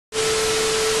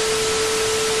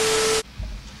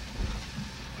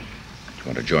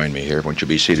Want to join me here? Won't you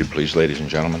be seated, please, ladies and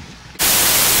gentlemen?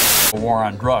 The war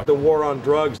on drugs. The war on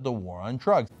drugs. The war on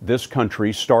drugs. This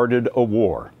country started a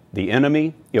war. The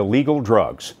enemy, illegal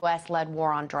drugs. U.S.-led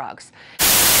war on drugs.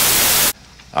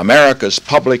 America's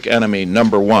public enemy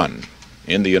number one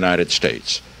in the United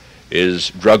States is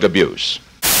drug abuse.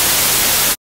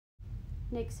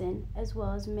 Nixon, as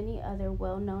well as many other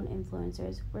well-known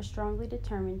influencers, were strongly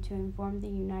determined to inform the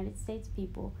United States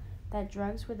people that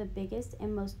drugs were the biggest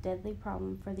and most deadly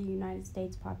problem for the United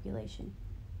States population.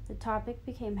 The topic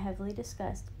became heavily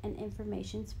discussed and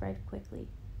information spread quickly.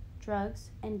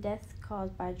 Drugs and deaths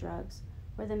caused by drugs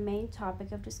were the main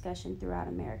topic of discussion throughout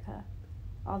America.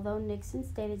 Although Nixon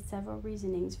stated several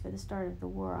reasonings for the start of the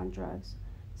war on drugs,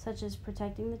 such as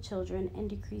protecting the children and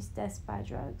decrease deaths by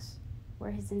drugs,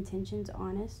 were his intentions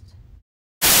honest?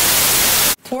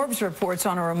 Forbes reports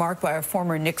on a remark by a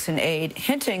former Nixon aide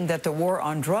hinting that the war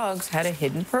on drugs had a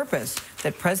hidden purpose,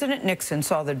 that President Nixon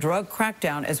saw the drug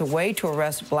crackdown as a way to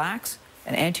arrest blacks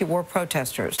and anti-war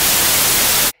protesters.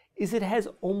 Is it has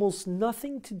almost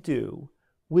nothing to do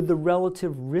with the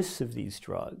relative risks of these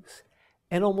drugs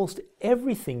and almost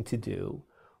everything to do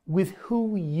with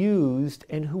who used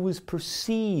and who was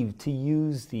perceived to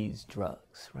use these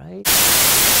drugs, right?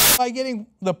 By getting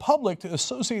the public to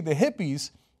associate the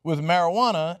hippies with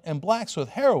marijuana and blacks with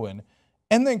heroin,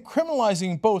 and then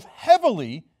criminalizing both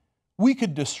heavily, we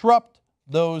could disrupt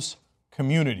those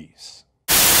communities.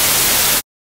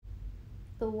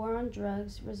 The war on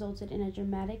drugs resulted in a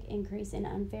dramatic increase in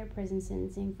unfair prison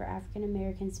sentencing for African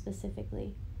Americans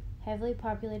specifically. Heavily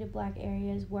populated black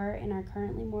areas were and are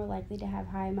currently more likely to have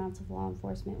high amounts of law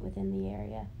enforcement within the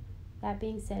area. That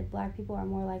being said, black people are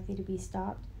more likely to be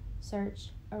stopped,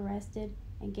 searched, arrested,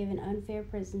 and given unfair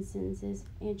prison sentences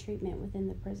and treatment within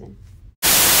the prison.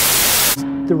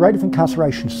 The rate of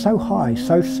incarceration is so high,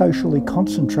 so socially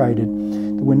concentrated,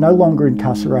 that we're no longer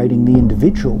incarcerating the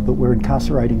individual, but we're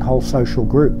incarcerating whole social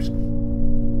groups.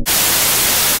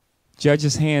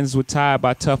 Judges' hands were tied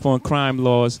by tough on crime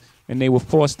laws, and they were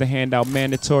forced to hand out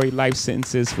mandatory life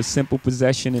sentences for simple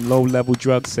possession and low-level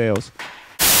drug sales.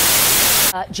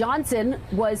 Johnson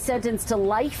was sentenced to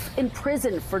life in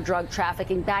prison for drug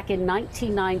trafficking back in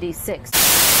 1996.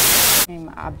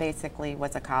 I basically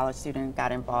was a college student,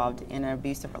 got involved in an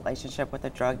abusive relationship with a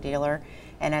drug dealer,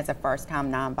 and as a first-time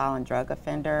nonviolent drug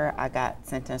offender, I got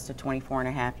sentenced to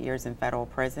 24.5 years in federal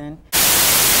prison.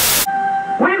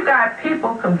 We've got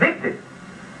people convicted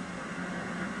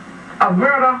of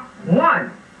murder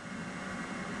one,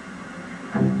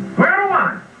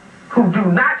 who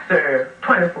do not serve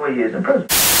 24 years in prison.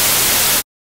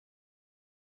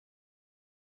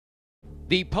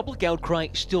 The public outcry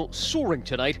still soaring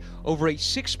tonight over a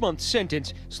 6-month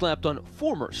sentence slapped on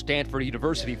former Stanford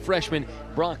University freshman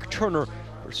Brock Turner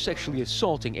for sexually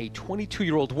assaulting a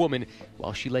 22-year-old woman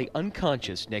while she lay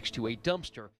unconscious next to a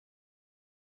dumpster.